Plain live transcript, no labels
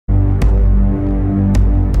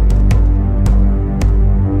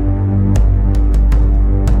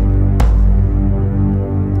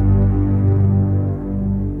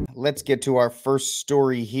let's get to our first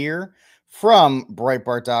story here from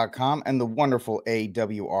Breitbart.com and the wonderful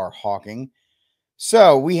AWR Hawking.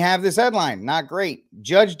 So we have this headline, not great.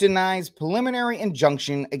 Judge denies preliminary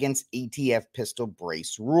injunction against ATF pistol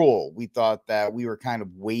brace rule. We thought that we were kind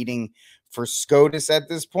of waiting for SCOTUS at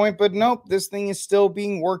this point, but nope, this thing is still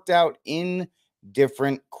being worked out in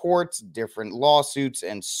different courts, different lawsuits,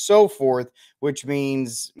 and so forth, which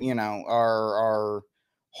means, our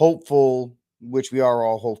hopeful, which we are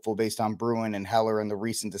all hopeful based on Bruin and Heller and the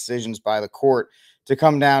recent decisions by the court to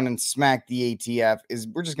come down and smack the ATF, is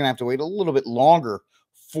we're just going to have to wait a little bit longer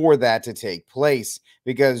for that to take place,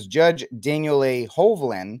 because Judge Daniel A.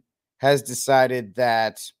 Hovland has decided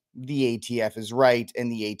that the ATF is right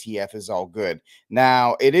and the ATF is all good.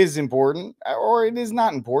 Now, it is important, or it is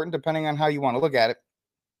not important, depending on how you want to look at it,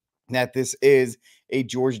 that this is a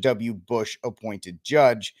George W. Bush appointed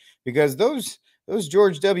judge, because those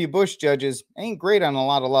George W. Bush judges ain't great on a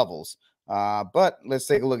lot of levels. But let's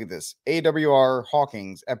take a look at this. AWR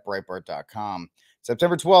Hawkins at Breitbart.com.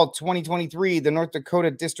 September 12, 2023, the North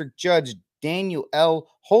Dakota District Judge Daniel L.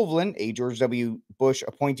 Hovland, a George W. Bush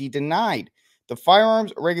appointee, denied the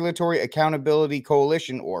Firearms Regulatory Accountability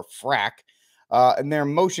Coalition, or FRAC, in their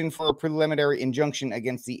motion for a preliminary injunction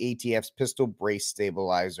against the ATF's pistol brace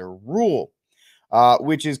stabilizer rule,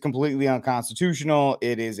 which is completely unconstitutional.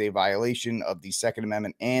 It is a violation of the Second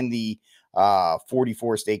Amendment and the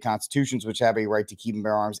 44 state constitutions, which have a right to keep and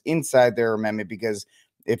bear arms inside their amendment, because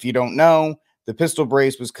if you don't know, the pistol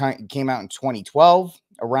brace came out in 2012,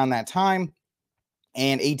 around that time,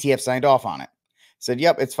 and ATF signed off on it. Said,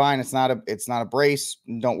 yep, it's fine. It's not a brace.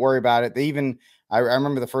 Don't worry about it. They even, I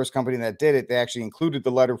remember the first company that did it, they actually included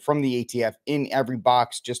the letter from the ATF in every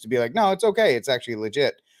box just to be like, no, it's okay. It's actually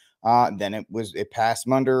legit. Then it passed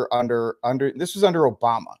this was under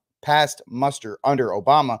Obama, passed muster under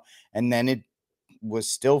Obama, and then it was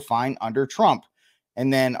still fine under Trump.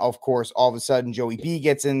 And then, of course, all of a sudden, Joey B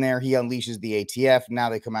gets in there. He unleashes the ATF. Now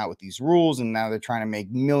they come out with these rules, and now they're trying to make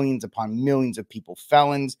millions upon millions of people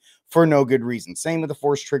felons for no good reason. Same with the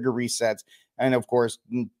forced trigger resets. And, of course,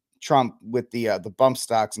 Trump with the bump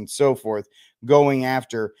stocks and so forth, going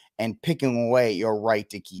after and picking away your right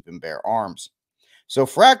to keep and bear arms. So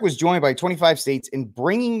FRAC was joined by 25 states in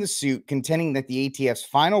bringing the suit, contending that the ATF's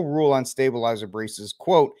final rule on stabilizer braces,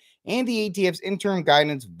 quote, and the ATF's interim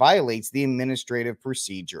guidance violates the Administrative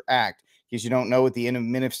Procedure Act. In case you don't know what the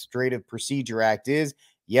Administrative Procedure Act is,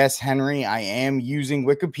 yes, Henry, I am using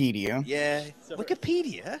Wikipedia. Yeah,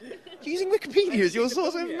 Wikipedia? Using Wikipedia as your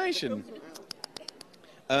source of information.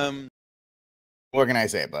 What can I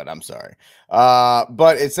say, bud? I'm sorry.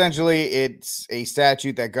 But essentially, it's a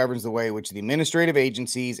statute that governs the way in which the administrative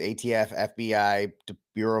agencies, ATF, FBI,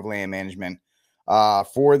 Bureau of Land Management,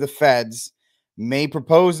 for the feds, may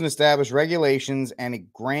propose and establish regulations, and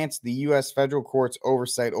it grants the U.S. federal courts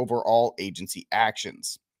oversight over all agency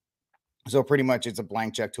actions. So pretty much it's a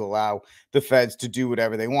blank check to allow the feds to do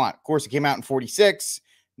whatever they want. Of course, it came out in 1946.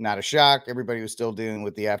 Not a shock. Everybody was still dealing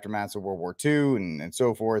with the aftermaths of World War II and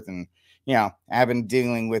so forth. And, I've been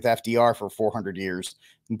dealing with FDR for 400 years,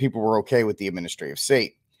 and people were okay with the administrative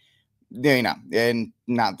state. And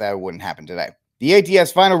not that it wouldn't happen today. The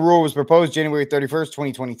ATF's final rule was proposed January 31st,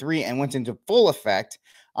 2023, and went into full effect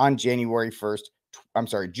on June 1st,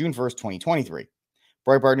 2023.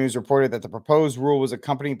 Breitbart News reported that the proposed rule was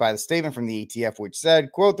accompanied by the statement from the ATF, which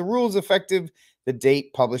said, quote, the rule is effective the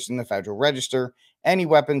date published in the Federal Register. Any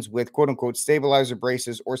weapons with, quote unquote, stabilizer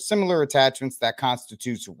braces or similar attachments that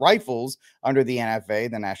constitutes rifles under the NFA,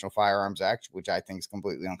 the National Firearms Act, which I think is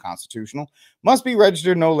completely unconstitutional, must be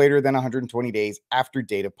registered no later than 120 days after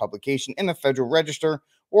date of publication in the Federal Register,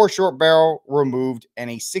 or short barrel removed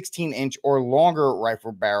and a 16-inch or longer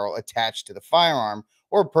rifle barrel attached to the firearm,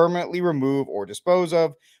 or permanently remove or dispose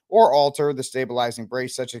of or alter the stabilizing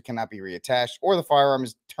brace such it cannot be reattached, or the firearm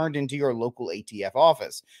is turned into your local ATF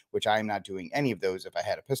office, which I am not doing any of those if I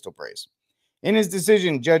had a pistol brace. In his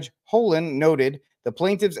decision, Judge Hovland noted the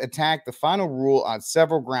plaintiffs attacked the final rule on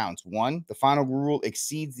several grounds. 1, the final rule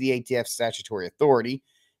exceeds the ATF's statutory authority.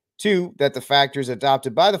 2, that the factors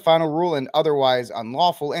adopted by the final rule and otherwise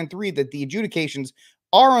unlawful. And 3, that the adjudications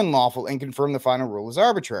are unlawful and confirm the final rule is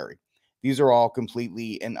arbitrary. These are all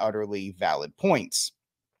completely and utterly valid points.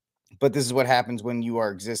 But this is what happens when you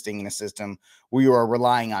are existing in a system where you are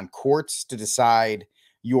relying on courts to decide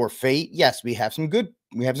your fate. Yes, we have some good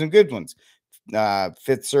ones.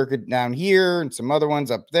 Fifth Circuit down here and some other ones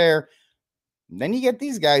up there. Then you get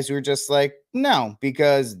these guys who are just like, no,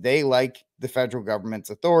 because they like the federal government's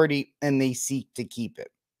authority and they seek to keep it.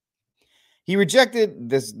 He rejected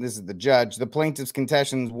this is the judge, the plaintiff's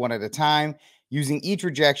contentions one at a time. using each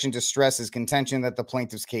rejection to stress his contention that the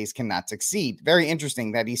plaintiff's case cannot succeed. Very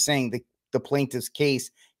interesting that he's saying the plaintiff's case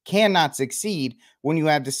cannot succeed when you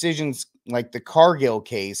have decisions like the Cargill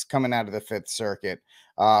case coming out of the Fifth Circuit,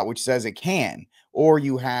 which says it can. Or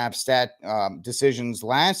you have decisions in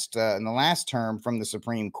the last term from the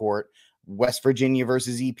Supreme Court, West Virginia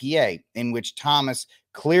versus EPA, in which Thomas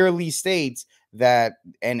clearly states that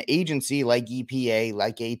an agency like EPA,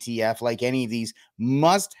 like ATF, like any of these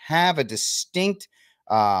must have a distinct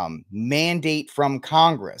mandate from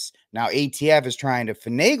Congress. Now, ATF is trying to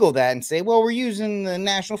finagle that and say, well, we're using the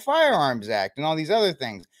National Firearms Act and all these other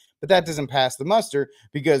things. But that doesn't pass the muster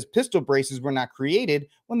because pistol braces were not created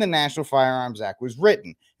when the National Firearms Act was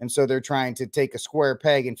written. And so they're trying to take a square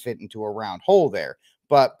peg and fit into a round hole there.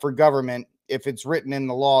 But for government, if it's written in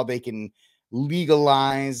the law, they can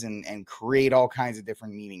legalize and create all kinds of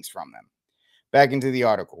different meanings from them. Back into the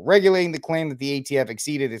article. Regulating the claim that the ATF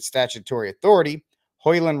exceeded its statutory authority,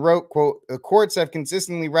 Hoyland wrote, quote, the courts have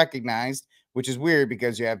consistently recognized, which is weird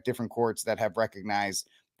because you have different courts that have recognized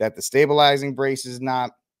that the stabilizing brace is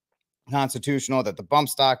not constitutional, that the bump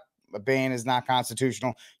stock ban is not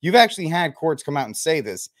constitutional. You've actually had courts come out and say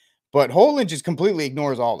this, but Hoyland just completely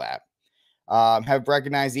ignores all that. Have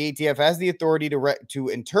recognized the ATF has the authority to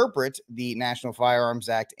interpret the National Firearms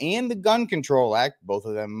Act and the Gun Control Act, both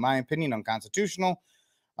of them, in my opinion, unconstitutional,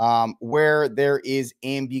 where there is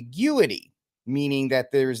ambiguity, meaning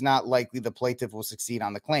that there is not likely the plaintiff will succeed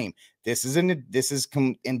on the claim. This is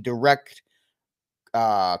in direct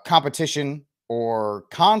competition or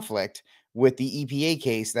conflict with the EPA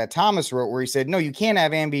case that Thomas wrote, where he said, no, you can't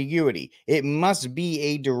have ambiguity. It must be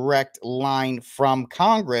a direct line from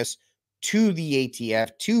Congress to the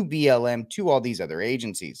ATF, to BLM, to all these other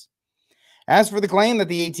agencies. As for the claim that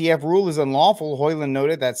the ATF rule is unlawful, Hoyland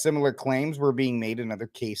noted that similar claims were being made in other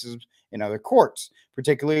cases in other courts,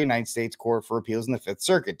 particularly the United States Court for Appeals in the Fifth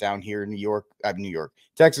Circuit down here in New York,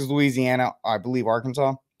 Texas, Louisiana, I believe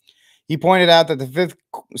Arkansas. He pointed out that the Fifth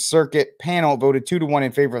Circuit panel voted 2-1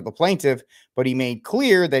 in favor of the plaintiff, but he made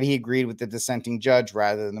clear that he agreed with the dissenting judge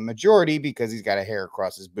rather than the majority because he's got a hair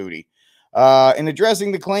across his booty. In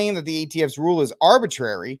addressing the claim that the ATF's rule is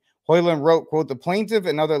arbitrary, Hoyland wrote, quote, the plaintiff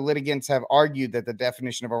and other litigants have argued that the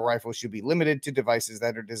definition of a rifle should be limited to devices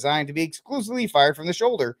that are designed to be exclusively fired from the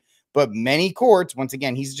shoulder. But many courts, once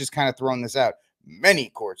again, he's just kind of throwing this out. Many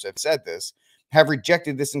courts have said this, have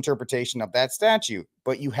rejected this interpretation of that statute,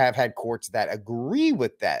 but you have had courts that agree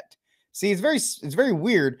with that. See, it's very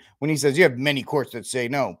weird when he says you have many courts that say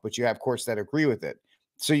no, but you have courts that agree with it.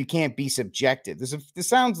 So you can't be subjective. This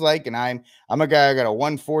sounds like, and I'm a guy, I got a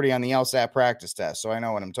 140 on the LSAT practice test, so I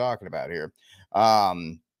know what I'm talking about here.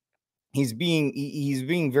 He's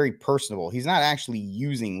being very personable. He's not actually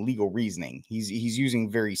using legal reasoning. He's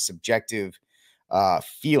using very subjective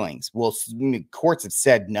feelings. Well, courts have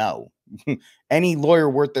said no. Any lawyer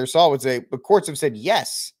worth their salt would say, but courts have said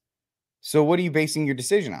yes. So what are you basing your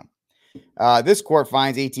decision on? This court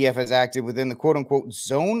finds ATF has acted within the quote-unquote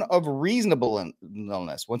zone of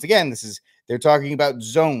reasonableness. Once again, they're talking about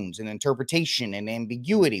zones and interpretation and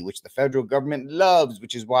ambiguity, which the federal government loves,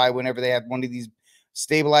 which is why whenever they have one of these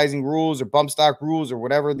stabilizing rules or bump stock rules or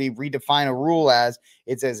whatever they redefine a rule as,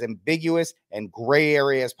 it's as ambiguous and gray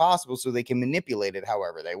area as possible so they can manipulate it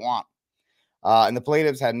however they want. And the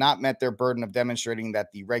plaintiffs had not met their burden of demonstrating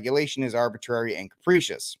that the regulation is arbitrary and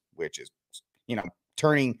capricious, which is,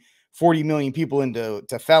 turning 40 million people into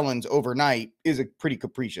felons overnight is a pretty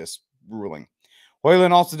capricious ruling.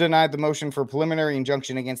 Hoyland also denied the motion for preliminary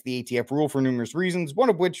injunction against the ATF rule for numerous reasons, one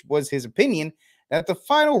of which was his opinion that the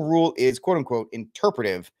final rule is quote-unquote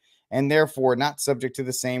interpretive and therefore not subject to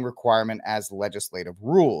the same requirement as legislative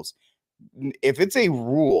rules. If it's a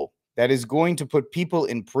rule that is going to put people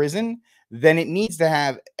in prison, then it needs to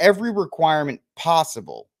have every requirement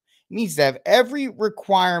possible. It needs to have every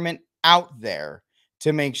requirement out there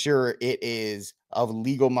to make sure it is of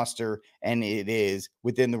legal muster and it is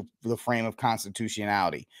within the frame of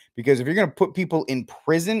constitutionality. Because if you're going to put people in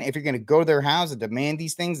prison, if you're going to go to their house and demand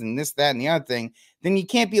these things and this, that, and the other thing, then you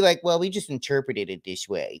can't be like, well, we just interpreted it this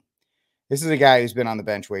way. This is a guy who's been on the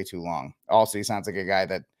bench way too long. Also, he sounds like a guy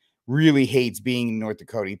that really hates being in North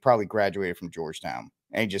Dakota. He probably graduated from Georgetown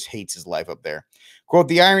and he just hates his life up there. Quote,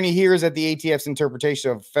 the irony here is that the ATF's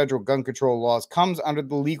interpretation of federal gun control laws comes under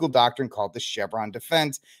the legal doctrine called the Chevron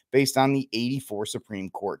defense based on the 1984 Supreme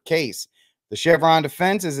Court case. The Chevron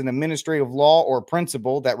defense is an administrative law or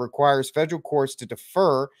principle that requires federal courts to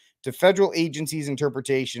defer to federal agencies'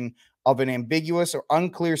 interpretation of an ambiguous or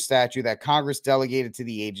unclear statute that Congress delegated to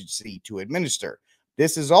the agency to administer.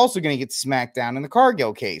 This is also going to get smacked down in the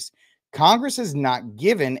Cargill case. Congress has not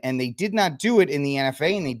given, and they did not do it in the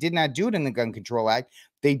NFA, and they did not do it in the Gun Control Act.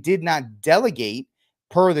 They did not delegate,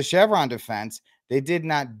 per the Chevron defense, they did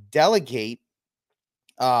not delegate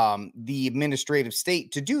the administrative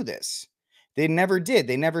state to do this. They never did.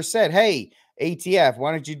 They never said, hey, ATF,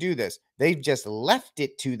 why don't you do this? They've just left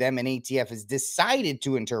it to them, and ATF has decided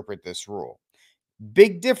to interpret this rule.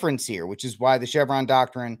 Big difference here, which is why the Chevron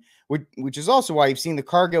doctrine, which is also why you've seen the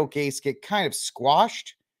Cargill case get kind of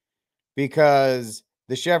squashed, because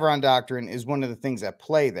the Chevron doctrine is one of the things at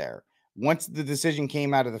play there. Once the decision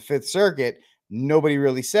came out of the Fifth Circuit, nobody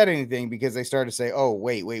really said anything because they started to say, oh,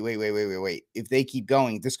 wait. If they keep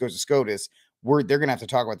going, this goes to SCOTUS, they're going to have to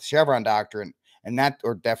talk about the Chevron doctrine and that,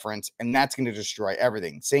 or deference, and that's going to destroy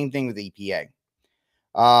everything. Same thing with EPA.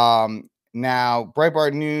 Now,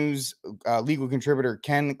 Breitbart News legal contributor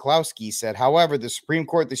Ken Klowski said, however, the Supreme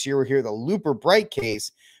Court this year will hear the Looper Bright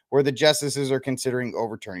case where the justices are considering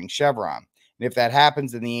overturning Chevron. And if that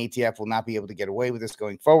happens, then the ATF will not be able to get away with this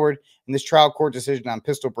going forward. And this trial court decision on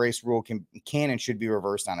pistol brace rule can and should be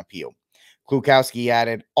reversed on appeal. Klukowski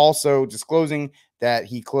added, also disclosing that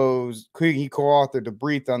he co-authored a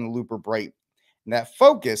brief on the Looper Bright that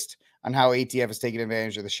focused on how ATF has taken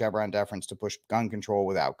advantage of the Chevron deference to push gun control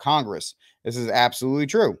without Congress. This is absolutely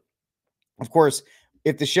true. Of course,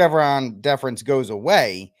 if the Chevron deference goes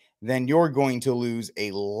away, then you're going to lose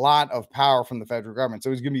a lot of power from the federal government.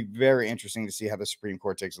 So it's going to be very interesting to see how the Supreme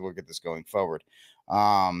Court takes a look at this going forward.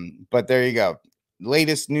 But there you go.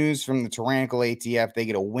 Latest news from the tyrannical ATF. They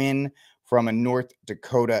get a win from a North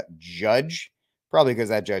Dakota judge, probably because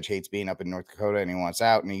that judge hates being up in North Dakota and he wants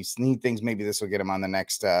out, and he thinks maybe this will get him on the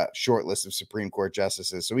next short list of Supreme Court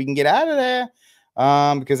justices so we can get out of there,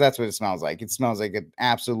 because that's what it smells like. It smells like an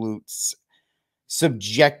absolute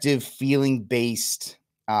subjective feeling-based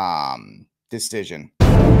decision.